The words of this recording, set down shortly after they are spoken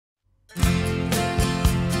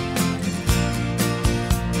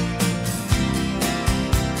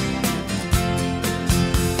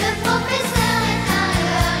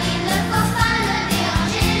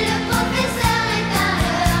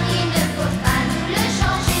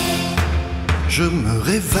Je me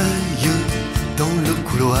réveille dans le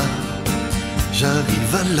couloir,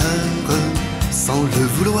 j'arrive à l'heure sans le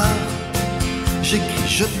vouloir. J'écris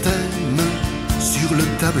je t'aime sur le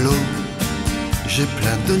tableau, j'ai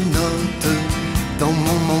plein de notes dans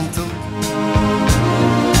mon manteau.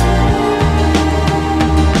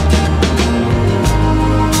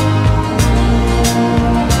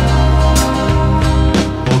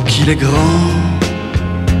 Oh qu'il est grand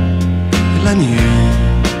la nuit,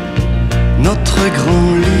 notre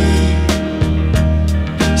grand lit.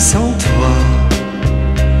 Sans toi,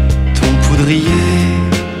 ton poudrier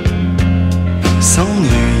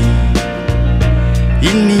s'ennuie.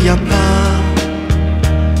 Il n'y a pas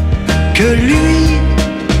que lui.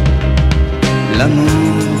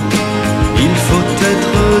 L'amour, il faut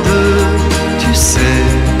être deux. Tu sais,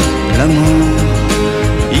 l'amour,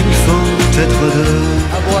 il faut être deux.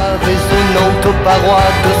 À voix résonnante aux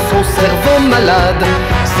parois de son cerveau malade,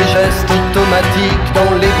 ses gestes automatiques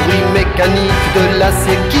dans les bruits mécaniques de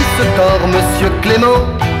l'acier qui se tord. Monsieur Clément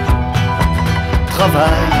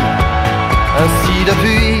travaille ainsi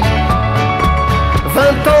depuis 20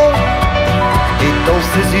 ans, et dans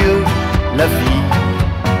ses yeux la vie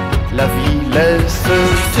laisse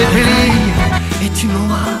ses plis. Et tu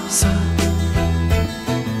m'embrasses,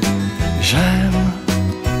 j'aime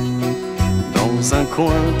dans un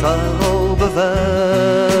coin ta robe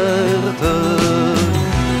verte.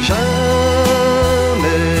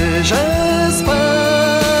 Jamais j'espère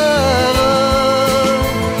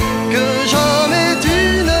que jamais tu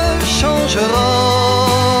ne changeras.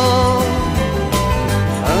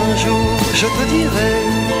 Un jour je te dirai,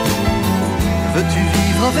 veux-tu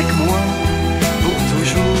vivre avec moi pour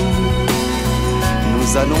toujours? Nous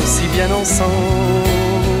allons si bien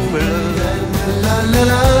ensemble. La la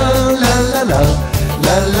la la la la la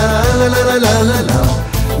la la la la la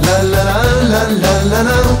la la la la la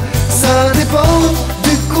la. Ça dépend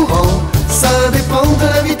du courant, ça dépend de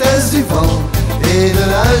la vitesse du vent et de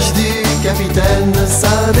l'âge du capitaine.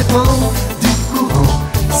 Ça dépend du courant,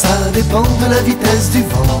 ça dépend de la vitesse du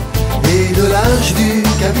vent et de l'âge du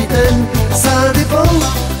capitaine. Ça dépend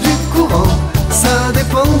du courant, ça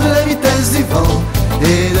dépend de la vitesse du vent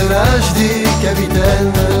et de l'âge du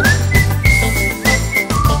capitaine.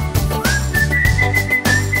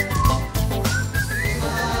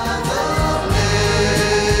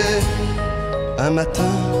 Un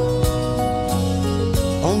matin,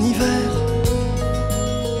 en hiver,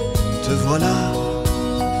 te voilà,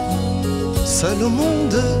 seul au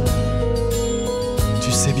monde.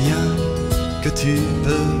 Tu sais bien que tu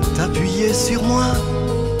peux t'appuyer sur moi.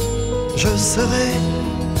 Je serai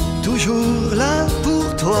toujours là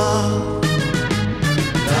pour toi.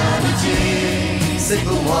 L'amitié, c'est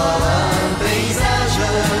pour moi un paysage.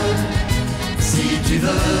 Si tu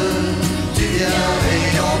veux, tu viens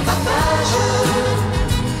et on partage.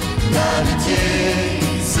 L'amitié,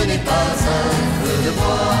 ce n'est pas un feu de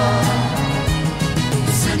bois,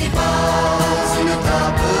 ce n'est pas